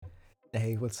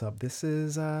Hey, what's up? This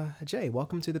is Jay.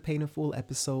 Welcome to the Pain and Fool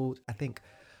episode. I think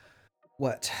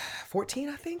what 14,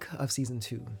 I think, of season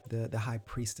 2, the High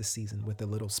Priestess season with a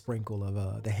little sprinkle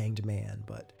of the Hanged Man,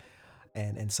 but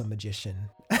and some magician.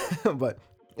 But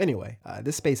anyway,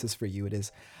 this space is for you. It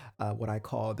is what I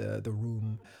call the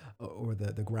room or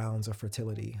the grounds of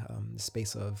fertility,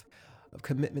 space of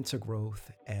commitment to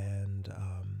growth and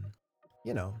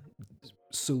you know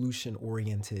solution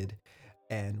oriented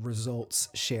and results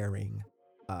sharing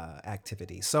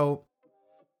activity. So,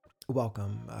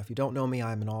 welcome. If you don't know me,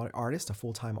 I'm an artist, a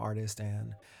full time artist,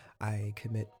 and I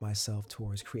commit myself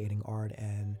towards creating art,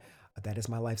 and that is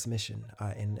my life's mission.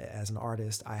 And as an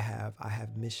artist, I have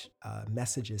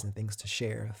messages and things to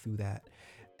share through that,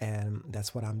 and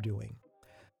that's what I'm doing.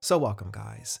 So, welcome,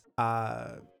 guys.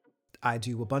 I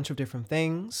do a bunch of different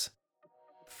things,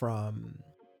 from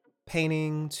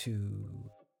painting to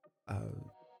uh,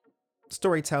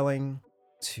 storytelling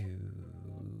to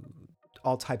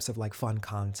all types of like fun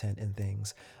content and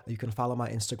things. You can follow my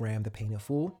Instagram, The Painted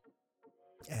Fool,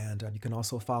 and you can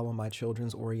also follow my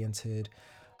children's oriented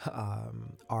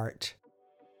art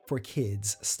for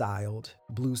kids styled,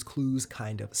 Blues Clues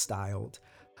kind of styled,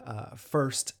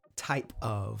 first type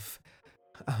of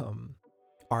um,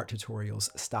 art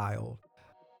tutorials style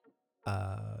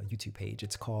YouTube page.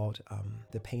 It's called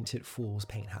The Painted Fool's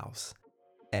Paint House.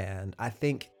 And I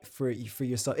think for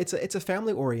yourself, it's a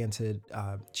family oriented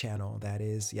channel that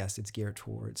is, yes, it's geared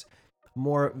towards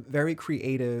more very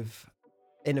creative,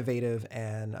 innovative,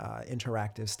 and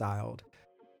interactive styled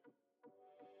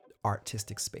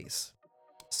artistic space.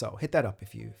 So hit that up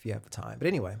if you have the time. But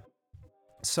anyway,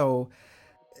 so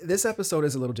this episode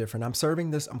is a little different.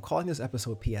 I'm calling this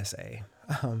episode PSA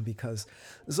because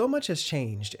so much has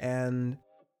changed. And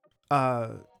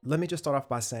let me just start off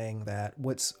by saying that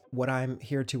what I'm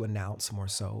here to announce more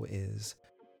so is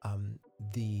um,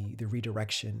 the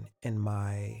redirection in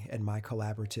my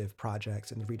collaborative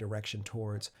projects, and the redirection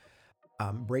towards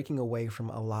breaking away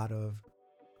from a lot of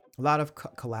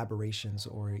collaborations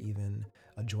or even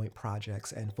joint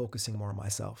projects and focusing more on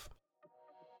myself.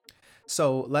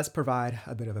 So let's provide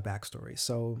a bit of a backstory.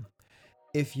 So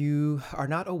if you are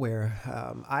not aware,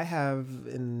 I have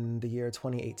in the year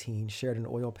 2018 shared an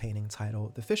oil painting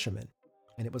titled The Fisherman.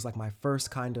 And it was like my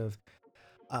first kind of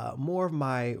more of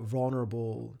my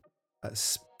vulnerable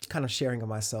kind of sharing of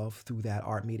myself through that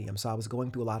art medium. So I was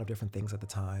going through a lot of different things at the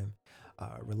time.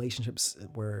 Relationships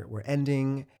were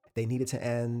ending, they needed to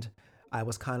end. I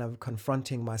was kind of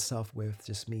confronting myself with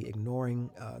just me ignoring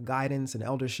guidance and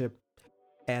eldership.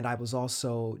 And I was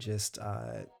also just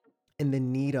in the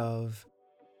need of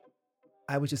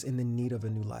I was just in the need of a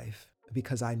new life,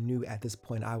 because I knew at this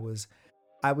point I was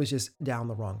just down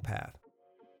the wrong path.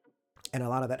 And a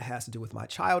lot of that has to do with my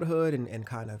childhood and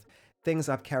kind of things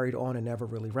I've carried on and never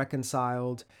really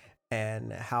reconciled,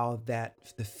 and how that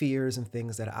the fears and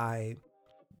things that I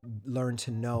learned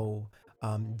to know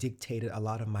dictated a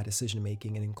lot of my decision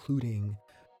making, and including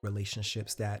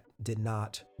relationships that did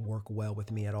not work well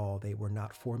with me at all. They were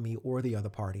not for me or the other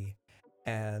party.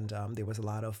 And there was a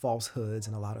lot of falsehoods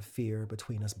and a lot of fear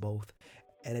between us both,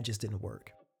 and it just didn't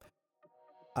work.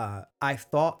 I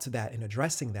thought that in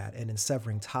addressing that and in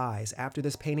severing ties after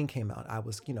this painting came out, I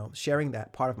was, sharing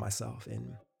that part of myself.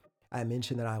 And I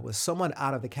mentioned that I was somewhat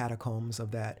out of the catacombs of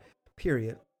that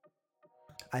period.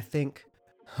 I think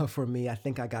for me, I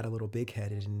think I got a little big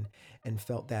headed and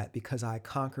felt that because I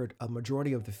conquered a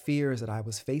majority of the fears that I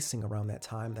was facing around that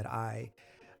time,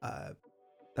 uh,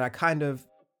 that I kind of,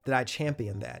 that I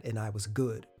championed that and I was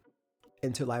good,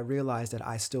 until I realized that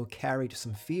I still carried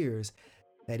some fears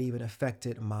that even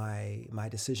affected my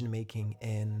decision making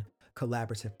in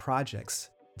collaborative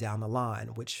projects down the line,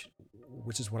 which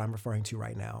is what I'm referring to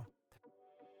right now.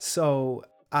 So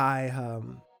I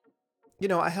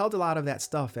held a lot of that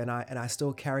stuff, and I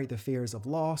still carried the fears of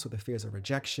loss or the fears of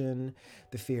rejection,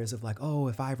 the fears of like, oh,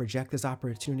 if I reject this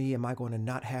opportunity, am I going to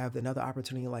not have another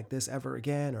opportunity like this ever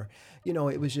again? Or,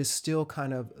 it was just still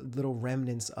kind of little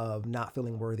remnants of not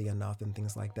feeling worthy enough and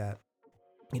things like that,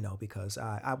 because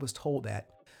I was told that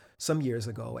some years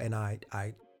ago, and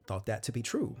I thought that to be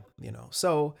true.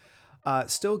 So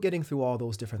still getting through all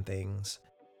those different things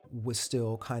was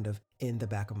still kind of in the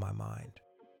back of my mind.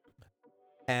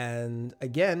 And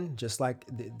again, just like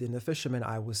the fisherman,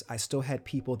 I still had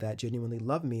people that genuinely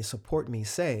love me, support me,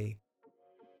 say,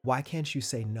 why can't you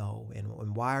say no?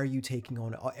 And why are you taking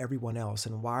on everyone else?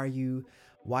 And why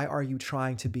are you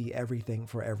trying to be everything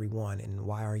for everyone? And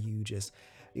why are you just,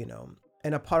 you know,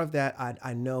 and a part of that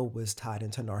I know was tied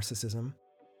into narcissism,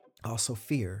 also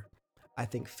fear. I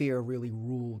think fear really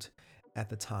ruled at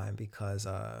the time because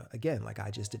again, like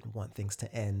I just didn't want things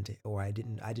to end, or I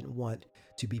didn't want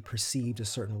to be perceived a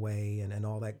certain way, and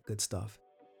all that good stuff.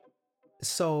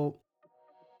 So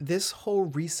this whole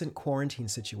recent quarantine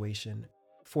situation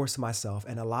forced myself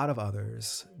and a lot of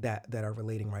others that are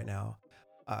relating right now,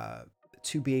 uh,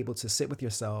 to be able to sit with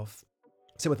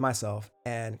myself,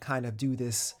 and kind of do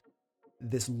this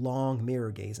long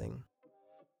mirror gazing.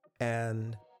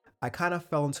 And I kind of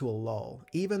fell into a lull,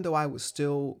 even though I was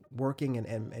still working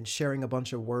and sharing a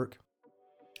bunch of work.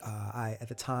 I at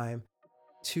the time,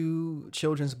 two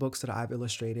children's books that I've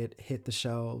illustrated hit the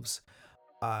shelves.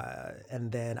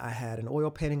 And then I had an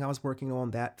oil painting I was working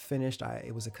on that finished.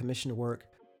 It was a commissioned work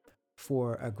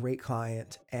for a great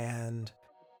client. And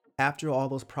after all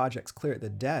those projects cleared the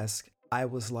desk, I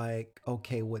was like,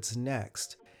 okay, what's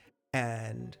next?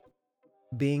 And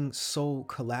being so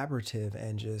collaborative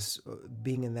and just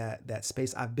being in that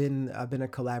space, I've been a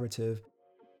collaborative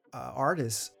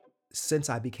artist since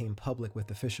I became public with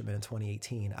the Fisherman in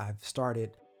 2018. I've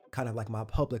started kind of like my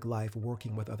public life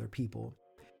working with other people,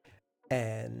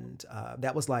 and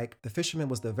that was like the Fisherman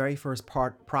was the very first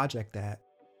project that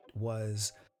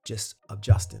was just of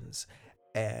Justin's.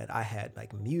 And I had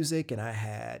like music, and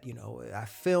I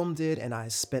filmed it, and I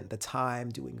spent the time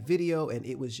doing video, and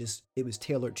it was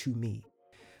tailored to me.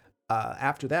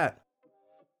 After that,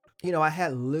 I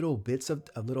had little bits of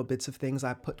things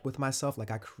I put with myself,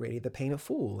 like I created the Painted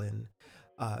Fool, and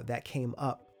that came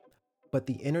up. But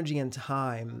the energy and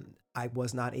time I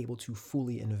was not able to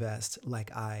fully invest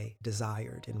like I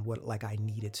desired and what like I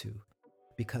needed to,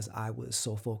 because I was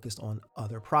so focused on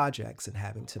other projects and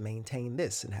having to maintain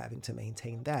this and having to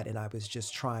maintain that, and I was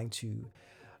just trying to,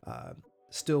 uh,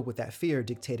 still with that fear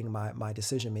dictating my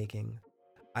decision making.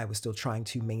 I was still trying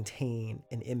to maintain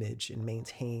an image and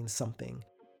maintain something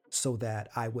so that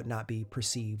I would not be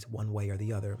perceived one way or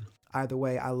the other. Either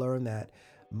way, I learned that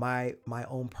my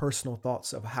own personal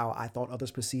thoughts of how I thought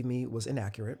others perceived me was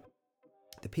inaccurate.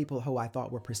 The people who I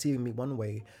thought were perceiving me one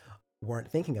way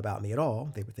weren't thinking about me at all.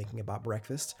 They were thinking about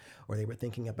breakfast, or they were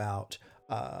thinking about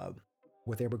uh,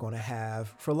 what they were going to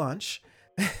have for lunch,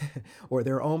 or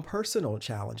their own personal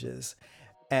challenges.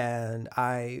 And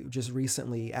I just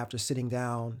recently, after sitting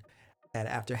down and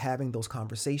after having those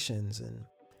conversations and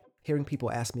hearing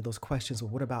people ask me those questions,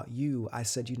 well, what about you? I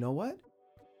said, you know what?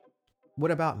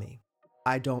 What about me?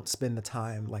 I don't spend the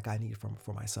time like I need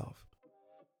for myself.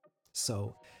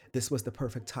 So this was the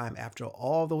perfect time after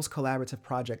all those collaborative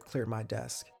projects cleared my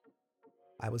desk.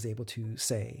 I was able to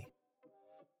say,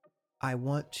 I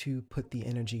want to put the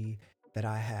energy that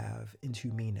I have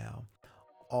into me now.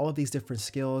 All of these different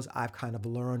skills I've kind of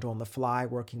learned on the fly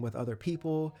working with other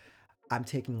people. I'm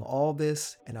taking all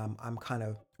this and I'm kind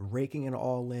of raking it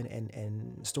all in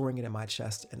and storing it in my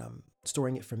chest, and I'm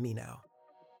storing it for me now.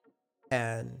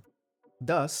 And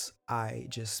thus, I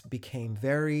just became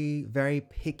very, very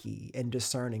picky and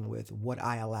discerning with what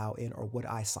I allow in or what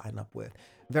I sign up with.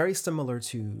 Very similar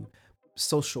to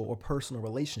social or personal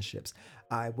relationships.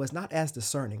 I was not as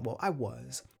discerning. Well, I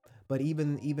was, but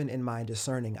even in my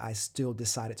discerning, I still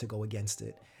decided to go against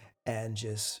it, and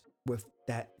just with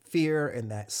that fear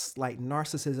and that slight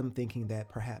narcissism, thinking that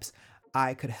perhaps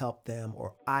I could help them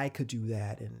or I could do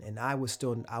that, and I was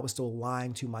still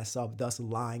lying to myself, thus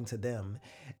lying to them.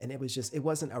 And it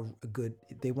wasn't a good,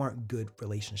 they weren't good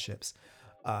relationships.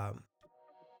 Um,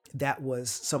 that was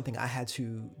something I had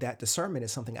to that discernment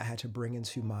is something I had to bring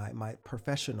into my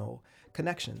professional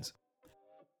connections.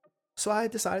 So I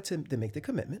decided to make the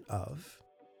commitment of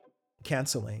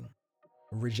canceling,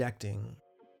 rejecting,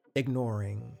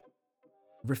 ignoring,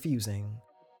 refusing,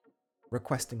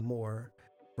 requesting more,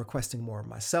 requesting more of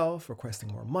myself,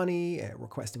 requesting more money, and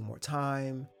requesting more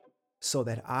time, so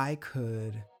that I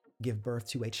could give birth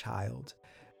to a child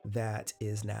that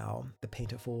is now the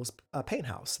Painted Fool's paint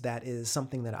house. That is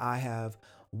something that I have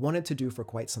wanted to do for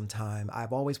quite some time.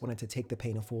 I've always wanted to take the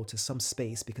Painted Fool to some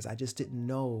space because I just didn't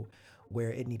know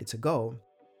where it needed to go.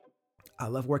 I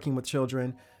love working with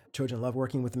children. Children love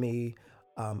working with me.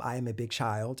 I am a big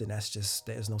child, and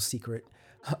there's no secret.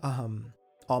 um,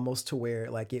 Almost to where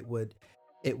like it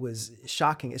was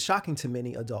shocking. It's shocking to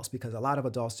many adults because a lot of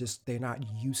adults just they're not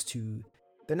used to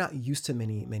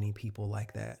many people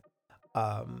like that.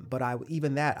 But I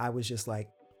even that I was just like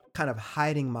kind of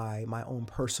hiding my own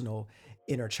personal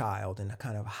inner child, and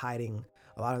kind of hiding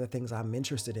a lot of the things I'm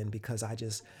interested in, because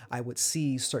I would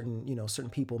see certain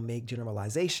people make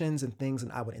generalizations and things,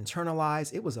 and I would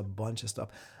internalize. It was a bunch of stuff.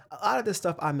 A lot of this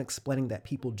stuff I'm explaining that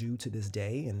people do to this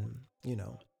day, and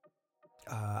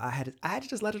I had to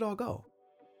just let it all go,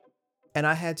 and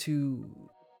I had to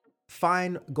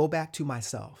find go back to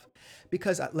myself,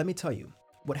 because let me tell you.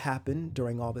 what happened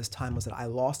during all this time was that I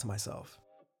lost myself.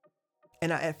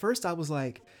 And at first I was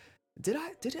like, did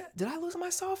I lose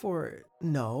myself or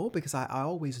no? Because I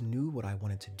always knew what I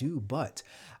wanted to do, but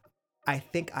I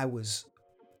think I was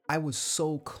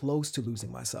so close to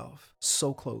losing myself,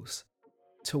 so close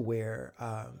to where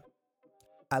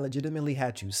I legitimately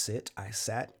had to sit. I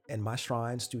sat in my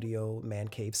shrine studio man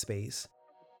cave space,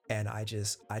 and I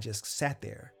just sat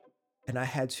there, and I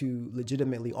had to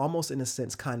legitimately, almost in a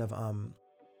sense, kind of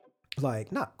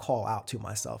like not call out to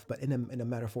myself, but in a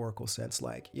metaphorical sense,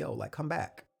 like yo, like come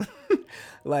back,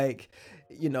 like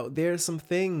there's some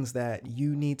things that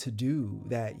you need to do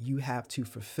that you have to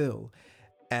fulfill,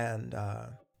 and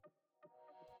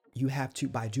you have to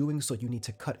by doing so you need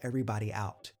to cut everybody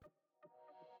out.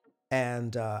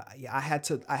 And yeah, I had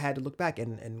to look back,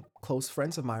 and close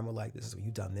friends of mine were like, "This is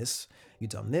you done this, you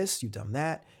done this, you done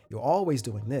that. You're always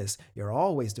doing this. You're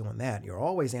always doing that. You're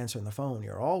always answering the phone.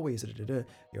 You're always da, da, da,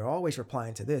 you're always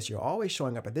replying to this. You're always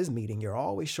showing up at this meeting. You're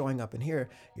always showing up in here.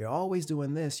 You're always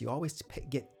doing this. You always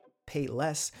get paid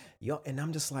less." And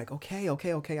I'm just like, okay,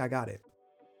 okay, okay, I got it.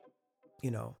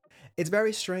 You know, it's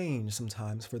very strange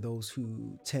sometimes for those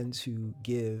who tend to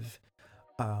give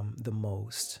the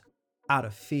most out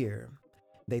of fear.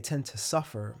 They tend to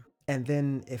suffer. And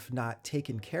then, if not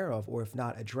taken care of or if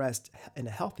not addressed in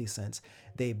a healthy sense,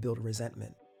 they build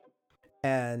resentment.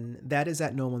 And that is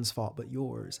at no one's fault but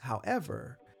yours.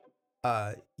 However,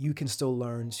 you can still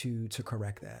learn to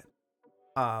correct that.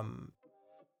 Um,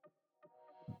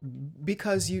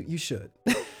 because you should.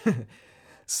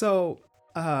 So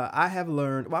I have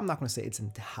learned. Well, I'm not going to say it's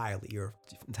entirely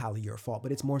your fault,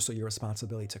 but it's more so your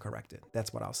responsibility to correct it.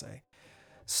 That's what I'll say.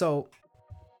 So,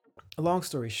 long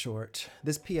story short,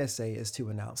 this PSA is to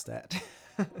announce that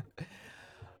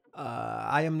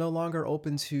I am no longer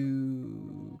open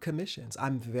to commissions.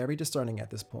 I'm very discerning at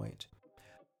this point.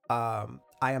 I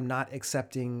am not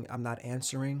accepting. I'm not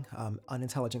answering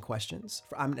unintelligent questions.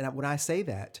 And when I say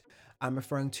that, I'm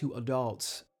referring to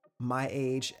adults my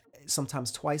age,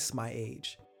 sometimes twice my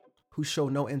age, who show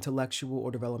no intellectual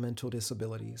or developmental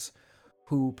disabilities,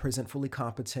 who present fully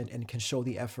competent and can show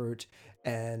the effort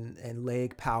and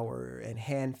leg power and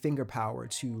hand finger power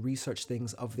to research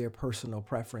things of their personal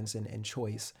preference and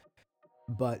choice,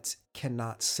 but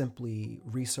cannot simply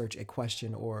research a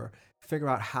question or figure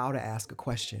out how to ask a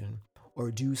question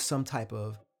or do some type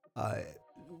of uh,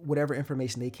 whatever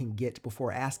information they can get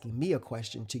before asking me a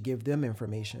question to give them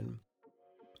information.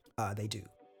 They do.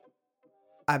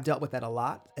 I've dealt with that a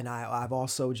lot, and I've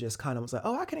also just kind of was like,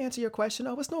 "Oh, I can answer your question.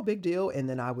 Oh, it's no big deal," and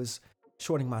then I was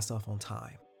shorting myself on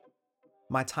time.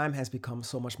 My time has become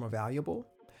so much more valuable,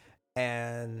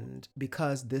 and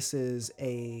because this is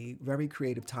a very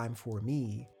creative time for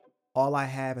me, all I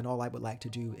have and all I would like to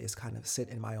do is kind of sit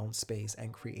in my own space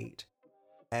and create,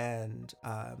 and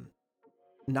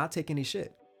not take any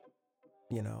shit.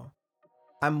 You know,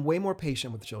 I'm way more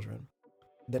patient with children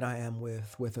than I am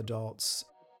with adults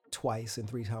twice and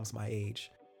three times my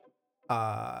age.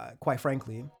 Quite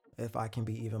frankly, if I can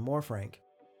be even more frank,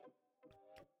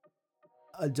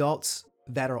 adults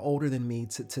that are older than me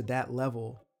to that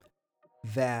level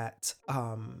that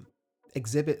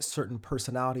exhibit certain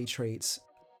personality traits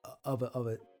of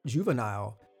a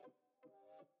juvenile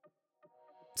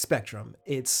spectrum.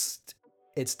 It's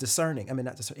discerning. I mean,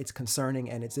 not discerning, it's concerning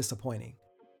and it's disappointing.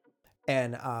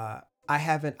 And I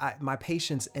haven't. My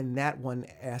patience in that one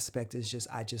aspect is just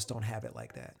I just don't have it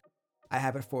like that. I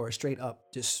have it for straight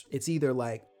up. Just it's either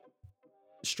like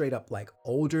straight up like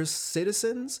older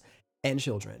citizens and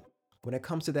children. When it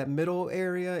comes to that middle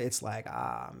area, it's like,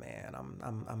 ah man,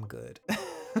 I'm good.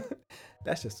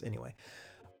 That's just anyway.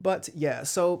 But yeah,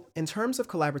 so in terms of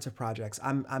collaborative projects,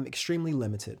 I'm extremely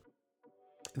limited,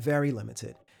 very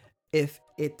limited. If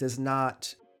it does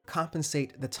not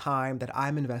compensate the time that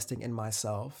I'm investing in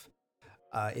myself,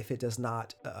 if it does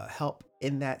not help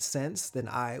in that sense, then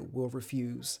I will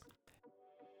refuse.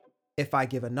 If I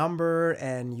give a number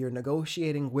and you're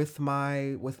negotiating with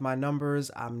my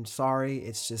numbers, I'm sorry.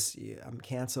 It's just yeah, I'm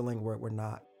canceling. We're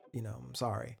not. I'm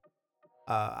sorry.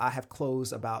 I have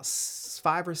closed about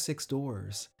 5 or 6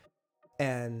 doors,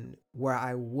 and where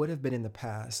I would have been in the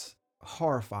past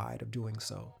horrified of doing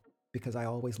so because I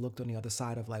always looked on the other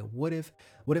side of like, what if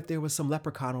there was some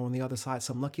leprechaun on the other side,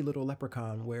 some lucky little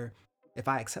leprechaun where if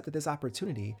I accepted this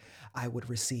opportunity, I would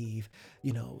receive,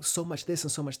 so much this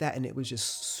and so much that. And it was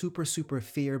just super, super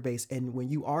fear based. And when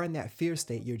you are in that fear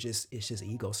state, it's just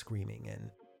ego screaming. And,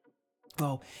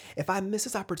 well, if I miss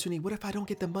this opportunity, what if I don't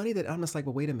get the money that I'm just like,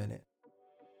 well, wait a minute.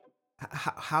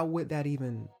 How would that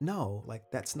even, no, like,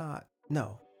 that's not,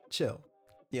 no, chill,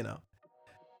 you know?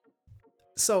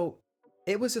 So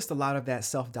it was just a lot of that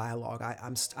self dialogue.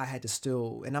 I had to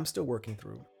still, and I'm still working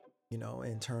through,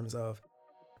 in terms of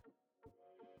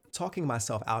talking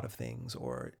myself out of things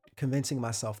or convincing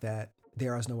myself that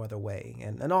there is no other way,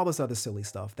 and all this other silly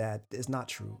stuff that is not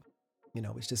true.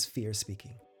 It's just fear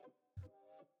speaking.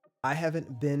 I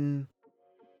haven't been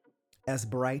as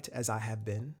bright as I have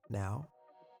been now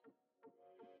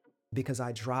because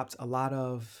I dropped a lot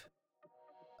of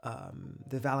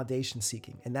the validation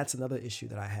seeking. And that's another issue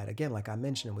that I had. Again, like I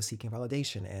mentioned, was seeking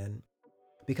validation. And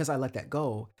because I let that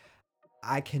go,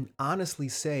 I can honestly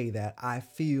say that I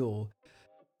feel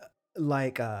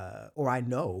like, or I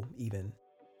know even,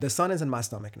 the sun is in my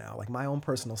stomach now. Like my own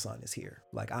personal sun is here.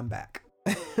 Like I'm back.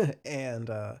 And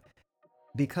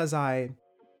because I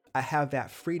have that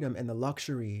freedom and the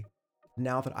luxury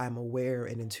now that I'm aware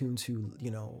and in tune to,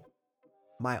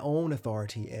 my own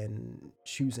authority and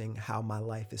choosing how my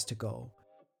life is to go.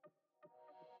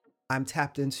 I'm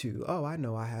tapped into, oh, I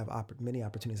know I have many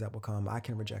opportunities that will come. I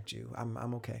can reject you.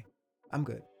 I'm okay. I'm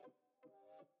good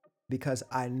because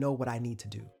I know what I need to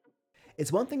do.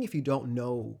 It's one thing if you don't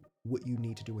know what you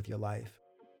need to do with your life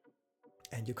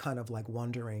and you're kind of like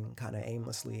wondering kind of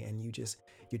aimlessly and you're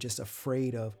just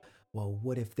afraid of, well,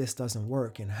 what if this doesn't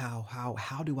work and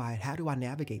how do I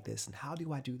navigate this and how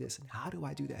do I do this and how do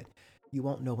I do that? You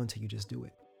won't know until you just do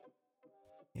it,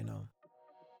 you know.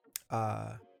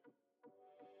 Uh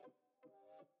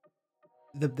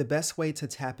the best way to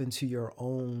tap into your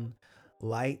own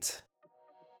light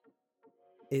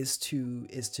is to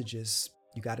just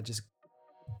you got to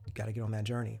get on that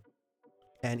journey.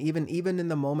 And even in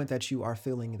the moment that you are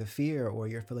feeling the fear or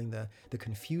you're feeling the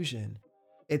confusion,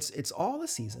 it's all a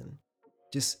season.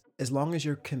 Just as long as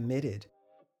you're committed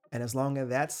and as long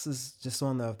as just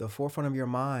on the forefront of your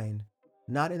mind,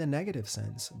 not in a negative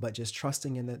sense, but just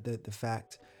trusting in the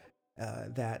fact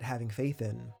that having faith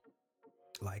in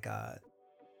like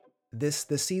this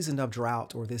season of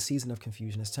drought or this season of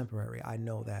confusion is temporary. I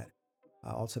know that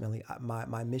ultimately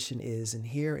my mission is in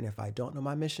here, and if I don't know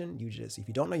my mission, if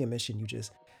you don't know your mission, you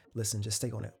just listen, just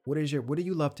stay on it. What do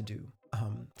you love to do?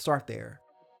 Start there.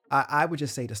 I would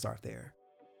just say to start there,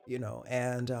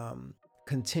 and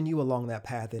continue along that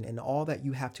path, and all that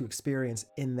you have to experience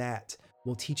in that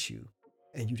will teach you,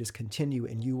 and you just continue,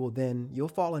 and you'll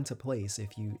fall into place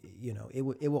if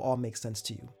it will all make sense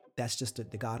to you. That's just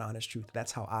the God honest truth.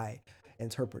 That's how I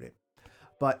interpret it.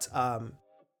 But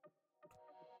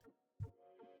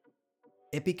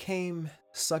it became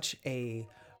such a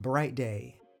bright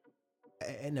day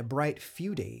and a bright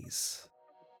few days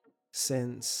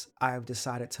since I've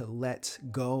decided to let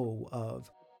go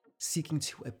of seeking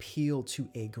to appeal to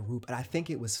a group. And I think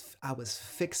I was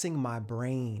fixing my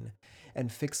brain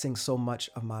and fixing so much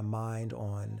of my mind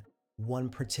on one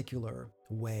particular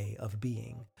way of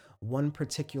being, one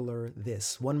particular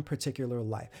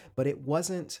life. But it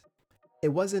wasn't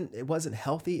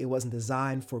healthy. It wasn't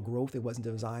designed for growth. It wasn't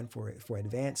designed for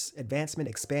advancement,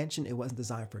 expansion. It wasn't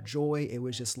designed for joy. It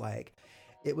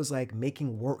was like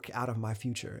making work out of my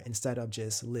future instead of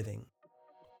just living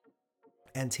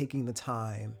and taking the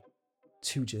time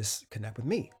to just connect with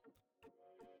me.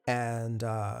 And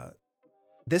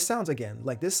this sounds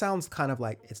kind of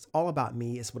like it's all about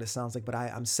me. It's what it sounds like. But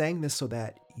I'm saying this so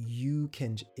that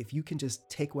if you can just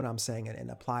take what I'm saying and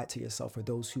apply it to yourself for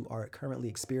those who are currently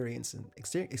experiencing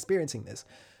this.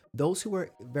 Those who are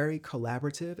very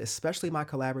collaborative, especially my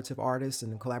collaborative artists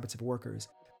and collaborative workers,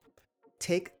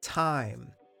 take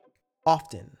time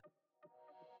often,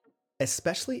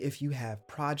 especially if you have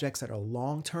projects that are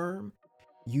long term.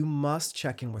 You must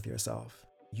check in with yourself.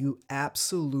 You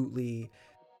absolutely,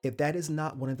 if that is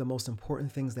not one of the most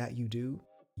important things that you do,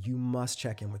 you must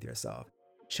check in with yourself.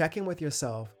 Check in with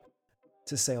yourself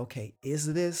to say, okay,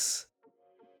 is this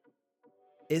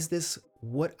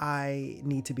what I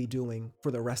need to be doing for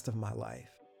the rest of my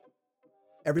life?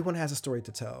 Everyone has a story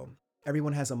to tell.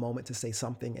 Everyone has a moment to say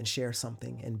something and share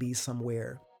something and be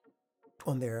somewhere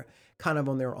on their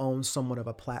on their own somewhat of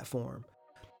a platform.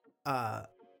 Uh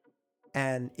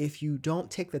and if you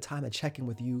don't take the time to check in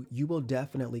with you, you will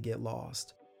definitely get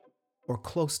lost or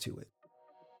close to it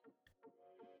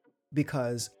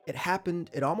because it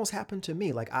almost happened to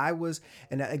me. Like I was,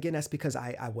 and again, that's because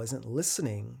I wasn't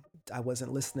listening. I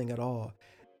wasn't listening at all.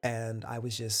 And I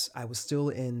was still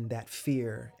in that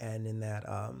fear and in that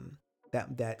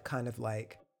kind of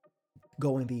like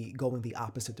going the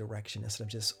opposite direction instead of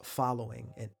just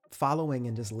following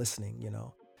and just listening.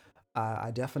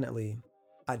 I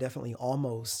definitely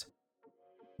almost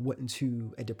went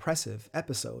into a depressive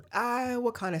episode. I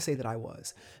would kind of say that I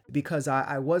was because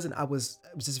I was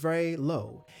just very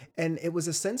low. And it was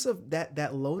a sense of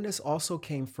that lowness also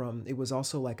came from, it was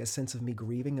also like a sense of me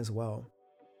grieving as well.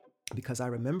 because I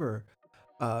remember,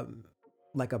 um,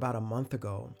 like about a month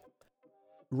ago,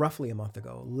 roughly a month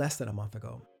ago, less than a month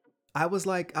ago, I was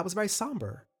very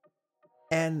somber.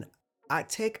 And I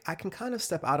can kind of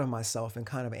step out of myself and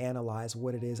kind of analyze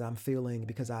what it is I'm feeling,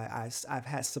 because I've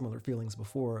had similar feelings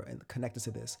before and connected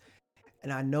to this.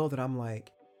 And I know that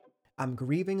I'm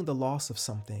grieving the loss of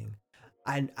something.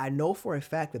 I know for a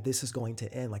fact that this is going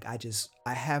to end. Like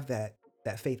I have that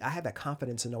faith. I have that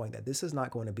confidence in knowing that this is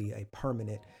not going to be a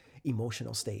permanent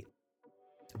emotional state.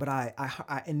 But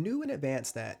I knew in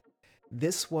advance that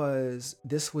this was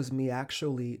me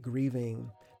actually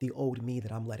grieving the old me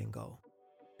that I'm letting go.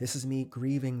 This is me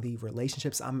grieving the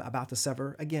relationships I'm about to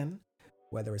sever again,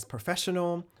 whether it's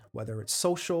professional, whether it's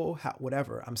social,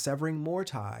 whatever. I'm severing more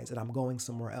ties and I'm going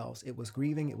somewhere else. It was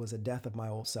grieving. It was a death of my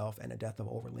old self and a death of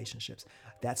old relationships.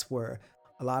 That's where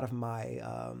a lot of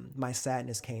my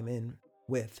sadness came in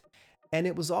with, and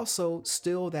it was also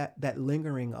still that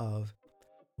lingering of,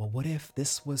 well, what if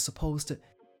this was supposed to?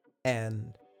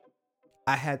 And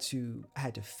I had to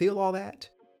feel all that,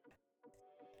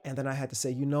 and then I had to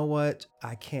say, you know what?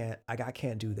 I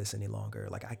can't do this any longer.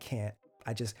 Like I can't.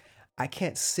 I just I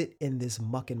can't sit in this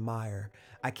muck and mire.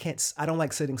 I don't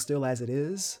like sitting still as it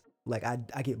is. Like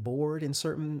I get bored in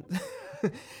certain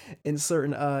in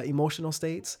certain emotional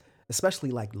states, especially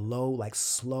like low, like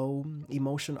slow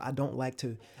emotion. I don't like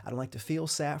to feel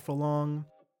sad for long.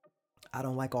 I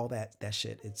don't like all that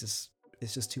shit. It's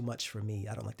just too much for me.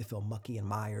 I don't like to feel mucky and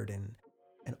mired and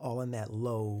all in that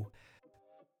low.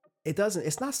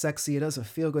 It's not sexy, it doesn't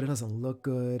feel good, it doesn't look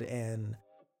good, and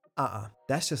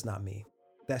that's just not me.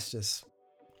 That's just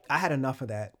I had enough of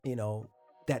that,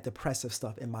 that depressive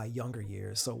stuff in my younger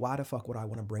years. So why the fuck would I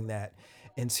want to bring that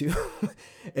into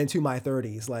into my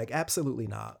 30s? Like absolutely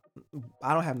not.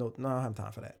 I don't have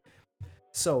time for that.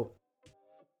 So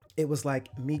it was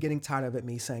like me getting tired of it,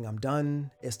 me saying I'm done,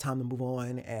 it's time to move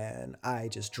on, and I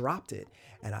just dropped it,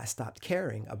 and I stopped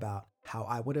caring about how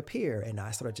I would appear, and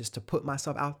I started just to put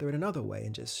myself out there in another way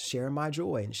and just share my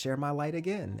joy and share my light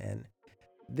again. And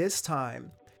this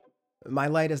time my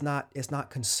light is not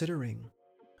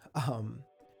um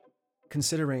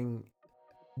considering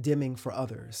dimming for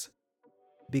others,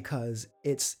 because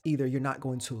it's either you're not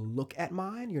going to look at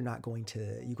mine, you're going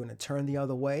to turn the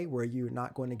other way where you're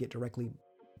not going to get directly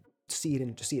see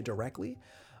it directly,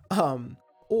 um,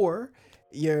 or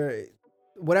you're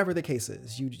whatever the case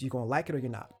is, you're gonna like it or you're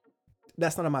not.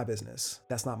 That's none of my business.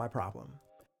 That's not my problem.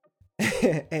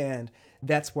 And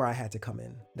that's where I had to come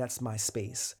in. That's my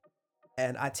space.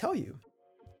 And I tell you,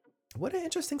 what an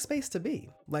interesting space to be.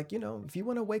 Like, if you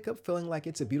want to wake up feeling like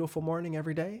it's a beautiful morning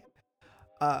every day,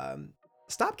 um,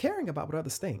 stop caring about what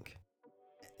others think,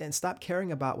 and stop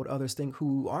caring about what others think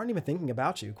who aren't even thinking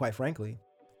about you, quite frankly.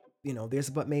 There's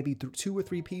but maybe two or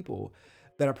three people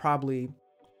that are probably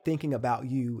thinking about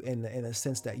you in a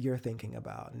sense that you're thinking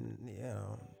about. And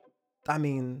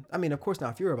of course, now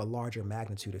if you're of a larger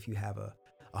magnitude, if you have a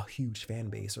huge fan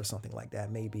base or something like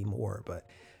that, maybe more, but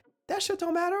that shit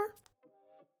don't matter.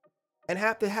 And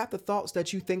half the thoughts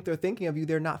that you think they're thinking of you,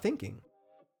 they're not thinking.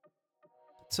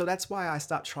 So that's why I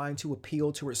stopped trying to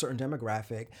appeal to a certain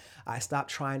demographic. I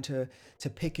stopped trying to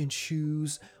pick and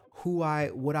choose who I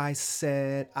what I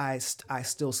said. I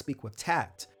still speak with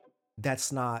tact.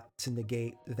 That's not to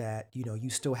negate that you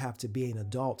still have to be an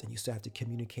adult and you still have to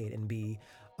communicate and be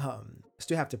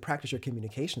still have to practice your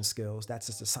communication skills. That's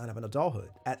just a sign of an adulthood,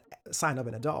 a sign of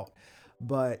an adult.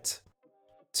 But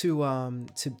to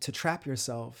trap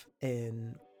yourself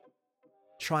in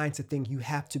trying to think you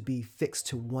have to be fixed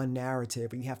to one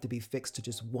narrative, or you have to be fixed to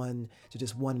just one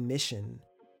mission,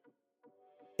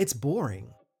 it's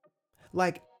boring.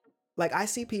 like like I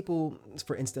see people,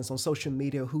 for instance, on social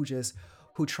media who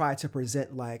try to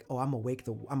present like, oh, I'm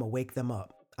gonna wake them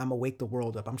up, I'm gonna wake the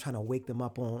world up, I'm trying to wake them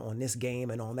up on this game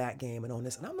and on that game and on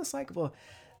this, and I'm just like, well,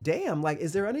 damn, like,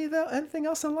 is there anything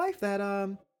else in life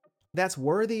that that's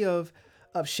worthy of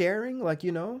sharing? Like,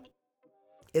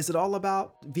 is it all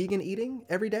about vegan eating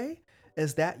every day?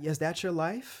 Is that your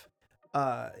life?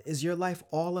 Is your life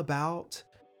all about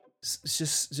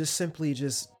just simply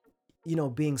just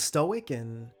being stoic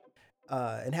and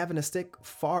having a stick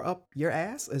far up your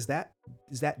ass? Is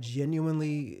that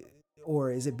genuinely,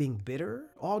 or is it being bitter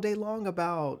all day long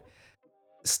about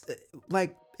st-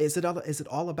 like, is it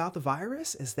all about the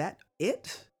virus? Is that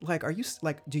it? Like, are you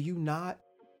like, do you not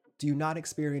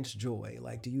experience joy?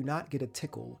 Like, do you not get a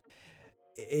tickle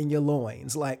in your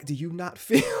loins? Like, do you not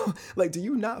feel like, do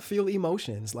you not feel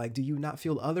emotions? Like, do you not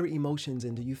feel other emotions,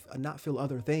 and do you not feel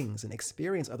other things and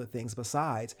experience other things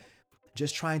besides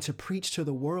just trying to preach to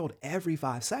the world every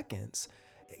 5 seconds?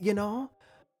 you know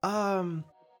um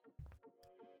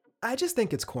I just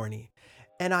think it's corny.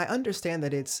 And I understand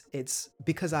that it's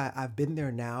because I've been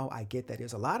there now. I get that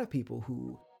there's a lot of people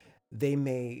who they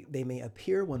may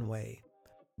appear one way,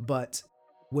 but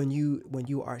when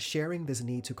you are sharing this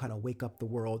need to kind of wake up the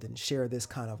world and share this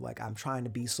kind of like I'm trying to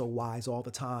be so wise all the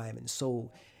time and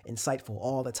so insightful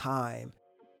all the time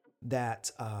that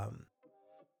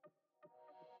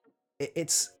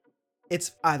it's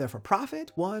either for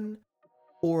profit one,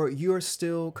 or you're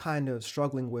still kind of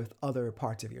struggling with other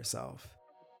parts of yourself.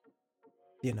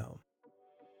 You know,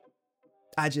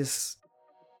 I just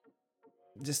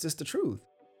the truth.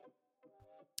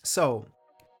 So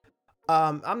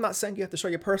I'm not saying you have to show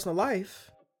your personal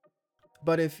life,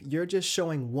 but if you're just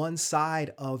showing one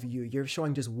side of you, you're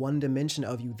showing just one dimension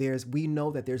of you. We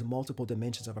know that there's multiple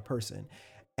dimensions of a person,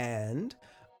 and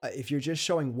if you're just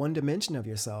showing one dimension of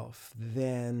yourself,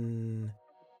 then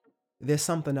there's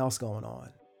something else going on,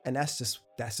 and that's just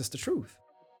the truth.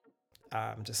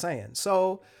 I'm just saying.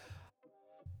 So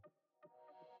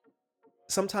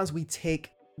sometimes we take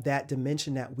that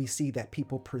dimension that we see that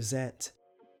people present,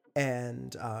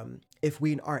 and if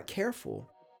we aren't careful,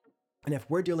 and if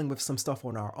we're dealing with some stuff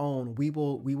on our own, we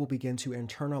will begin to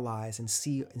internalize and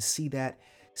see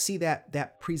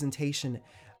that presentation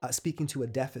speaking to a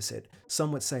deficit.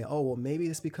 Some would say, oh well, maybe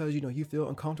it's because you feel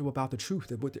uncomfortable about the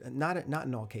truth. Not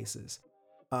in all cases.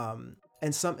 And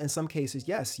in some cases,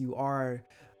 yes, you are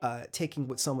taking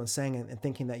what someone's saying and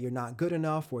thinking that you're not good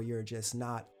enough, or you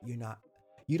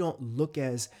don't look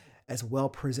as well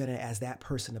presented as that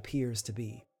person appears to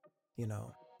be. You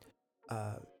know,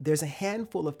 there's a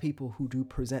handful of people who do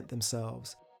present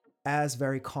themselves as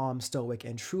very calm, stoic,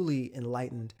 and truly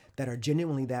enlightened that are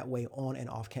genuinely that way on and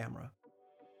off camera.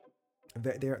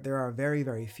 There are very,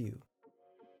 very few.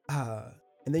 Uh,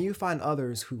 and then you find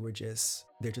others who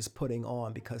they're just putting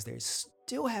on because they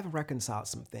still haven't reconciled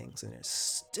some things, and they're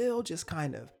still just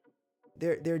kind of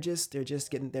they're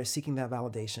seeking that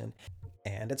validation,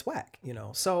 and it's whack.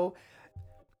 So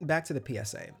back to the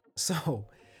PSA. So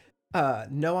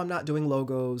no, I'm not doing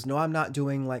logos. No, I'm not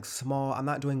doing like I'm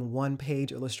not doing one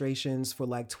page illustrations for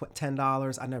like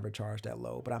 $10. I never charge that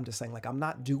low, but I'm just saying, like, I'm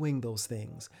not doing those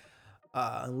things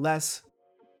unless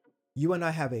you and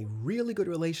I have a really good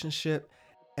relationship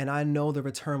and I know the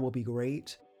return will be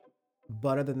great.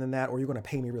 But other than that, or you're going to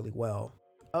pay me really well.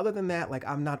 Other than that, like,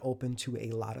 I'm not open to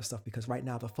a lot of stuff because right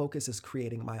now the focus is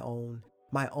creating my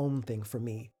own thing for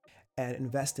me and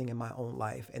investing in my own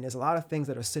life. And there's a lot of things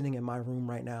that are sitting in my room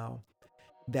right now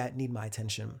that need my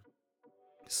attention.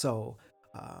 So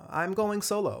I'm going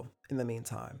solo in the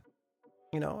meantime.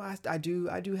 I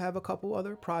do have a couple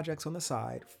other projects on the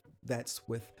side that's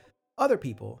with other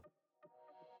people,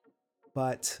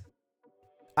 but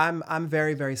I'm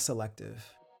very, very selective.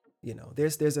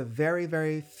 There's a very,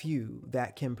 very few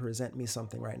that can present me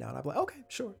something right now, and I'm like, okay,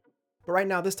 sure. But right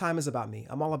now, this time is about me.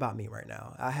 I'm all about me right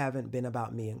now. I haven't been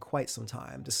about me in quite some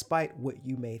time, despite what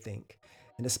you may think,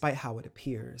 and despite how it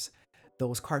appears.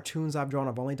 Those cartoons I've drawn,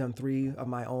 I've only done three of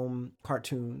my own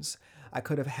cartoons. I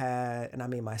could have had, and I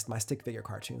mean my stick figure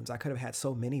cartoons. I could have had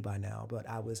so many by now, but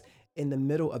I was in the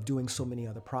middle of doing so many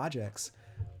other projects.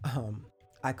 Um,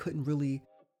 I couldn't really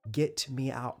get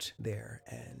me out there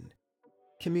and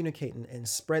communicate and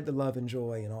spread the love and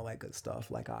joy and all that good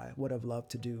stuff like I would have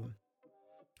loved to do.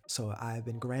 So I've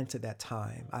been granted that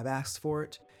time. I've asked for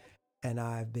it, and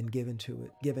I've been given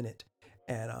it,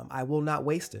 and I will not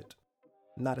waste it,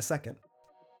 not a second.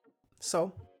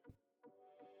 So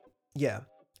yeah,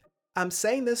 I'm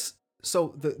saying this.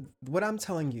 So the what I'm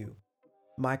telling you,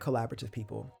 my collaborative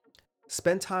people,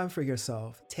 spend time for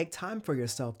yourself. Take time for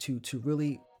yourself to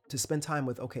really to spend time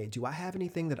with. Okay, do I have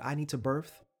anything that I need to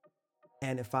birth?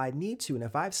 And if I need to, and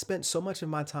if I've spent so much of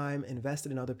my time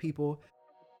invested in other people,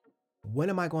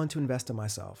 when am I going to invest in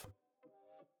myself?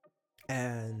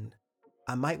 And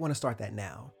I might want to start that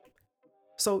now.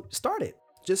 So start it.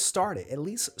 Just start it. At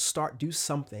least start. Do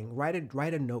something. Write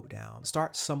a note down.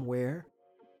 Start somewhere,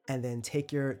 and then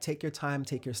take your time.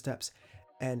 Take your steps,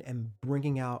 and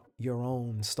bringing out your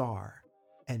own star,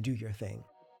 and do your thing.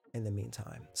 In the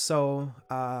meantime, so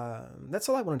that's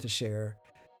all I wanted to share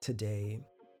today.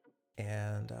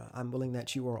 And I'm willing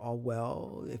that you are all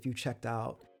well. If you checked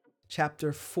out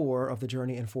chapter 4 of the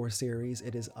Journey in 4 series,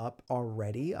 it is up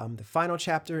already. The final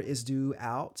chapter is due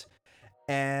out,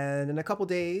 and in a couple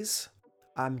days,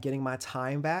 I'm getting my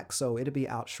time back, so it'll be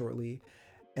out shortly.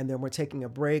 And then we're taking a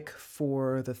break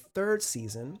for the third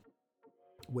season,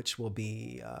 which will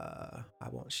be, I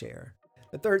won't share.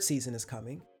 The third season is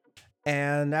coming.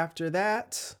 And after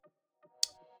that,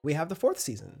 we have the fourth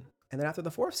season. And then after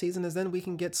the fourth season is then we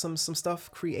can get some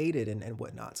stuff created and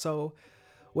whatnot. So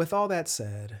with all that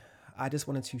said, I just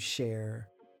wanted to share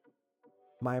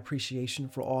my appreciation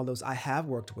for all those I have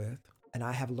worked with and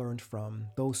I have learned from,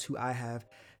 those who I have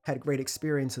had great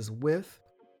experiences with,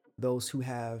 those who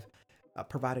have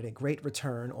provided a great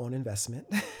return on investment,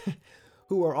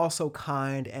 who are also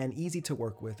kind and easy to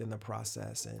work with in the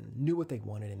process and knew what they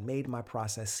wanted and made my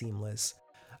process seamless.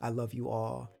 I love you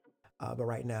all. But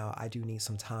right now, I do need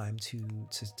some time to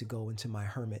go into my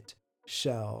hermit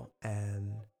shell.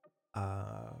 And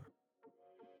uh,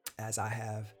 as I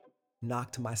have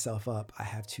knocked myself up, I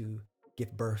have to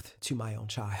give birth to my own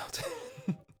child.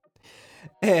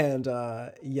 And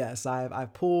yes,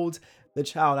 I've pulled the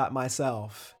child out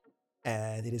myself,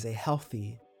 and it is a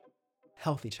healthy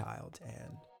child,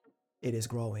 and it is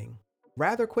growing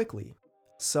rather quickly.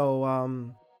 So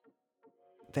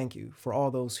thank you for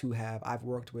all those who have I've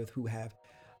worked with, who have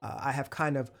I have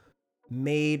kind of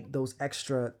made those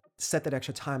extra set that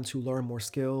extra time to learn more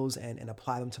skills and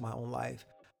apply them to my own life.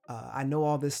 I know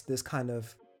all this kind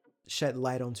of shed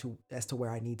light onto as to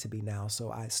where I need to be now.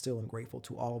 So I still am grateful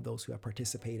to all of those who have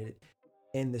participated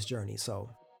in this journey. So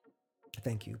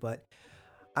thank you. But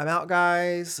I'm out,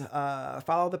 guys.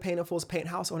 Follow the Paint of Fools Paint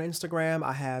House on Instagram.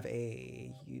 I have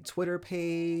a Twitter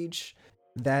page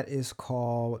that is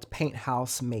called Paint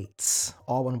House Mates,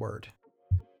 all one word.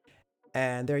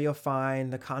 And there you'll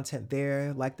find the content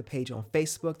there, like the page on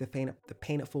Facebook, the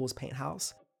Paint of Fools Paint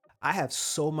House. I have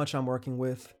so much I'm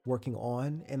working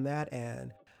on in that,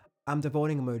 and I'm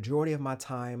devoting a majority of my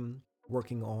time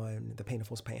working on the Paint of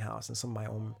Fools Paint House and some of my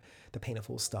own the Paint of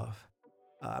Fools stuff.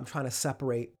 I'm trying to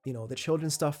separate, the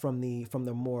children's stuff from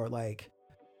the more like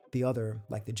the other,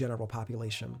 like the general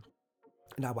population.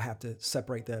 And I will have to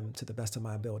separate them to the best of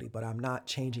my ability. But I'm not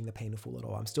changing the Pain of Fool at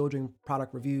all. I'm still doing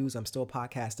product reviews. I'm still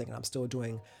podcasting, and I'm still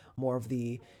doing more of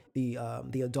the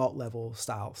adult level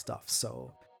style stuff.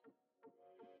 So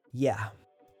yeah,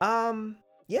 um,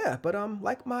 yeah. But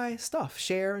like my stuff,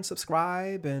 share and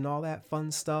subscribe and all that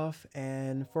fun stuff.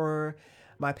 And for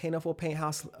my Painful Paint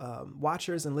House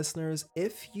watchers and listeners,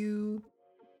 if you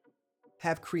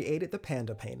have created the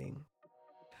panda painting,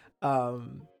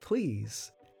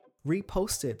 please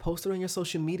repost it, post it on your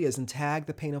social medias, and tag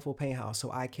the Painful Paint House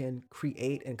so I can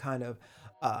create and kind of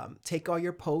take all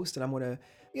your posts, and I'm gonna,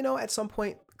 at some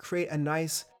point create a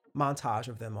nice montage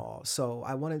of them all. So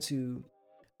I wanted to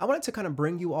kind of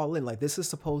bring you all in. Like, this is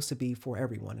supposed to be for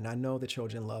everyone, and I know the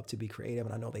children love to be creative,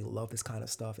 and I know they love this kind of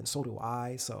stuff, and so do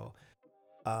I. So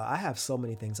I have so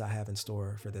many things I have in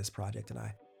store for this project, and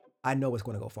I know it's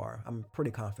going to go far. I'm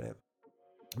pretty confident.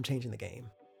 I'm changing the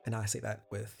game, and I say that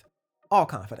with all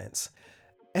confidence,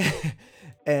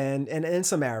 and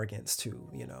some arrogance too.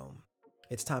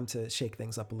 It's time to shake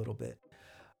things up a little bit.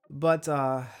 But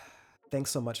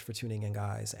thanks so much for tuning in,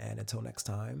 guys, and until next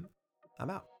time, I'm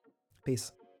out.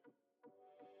 Peace.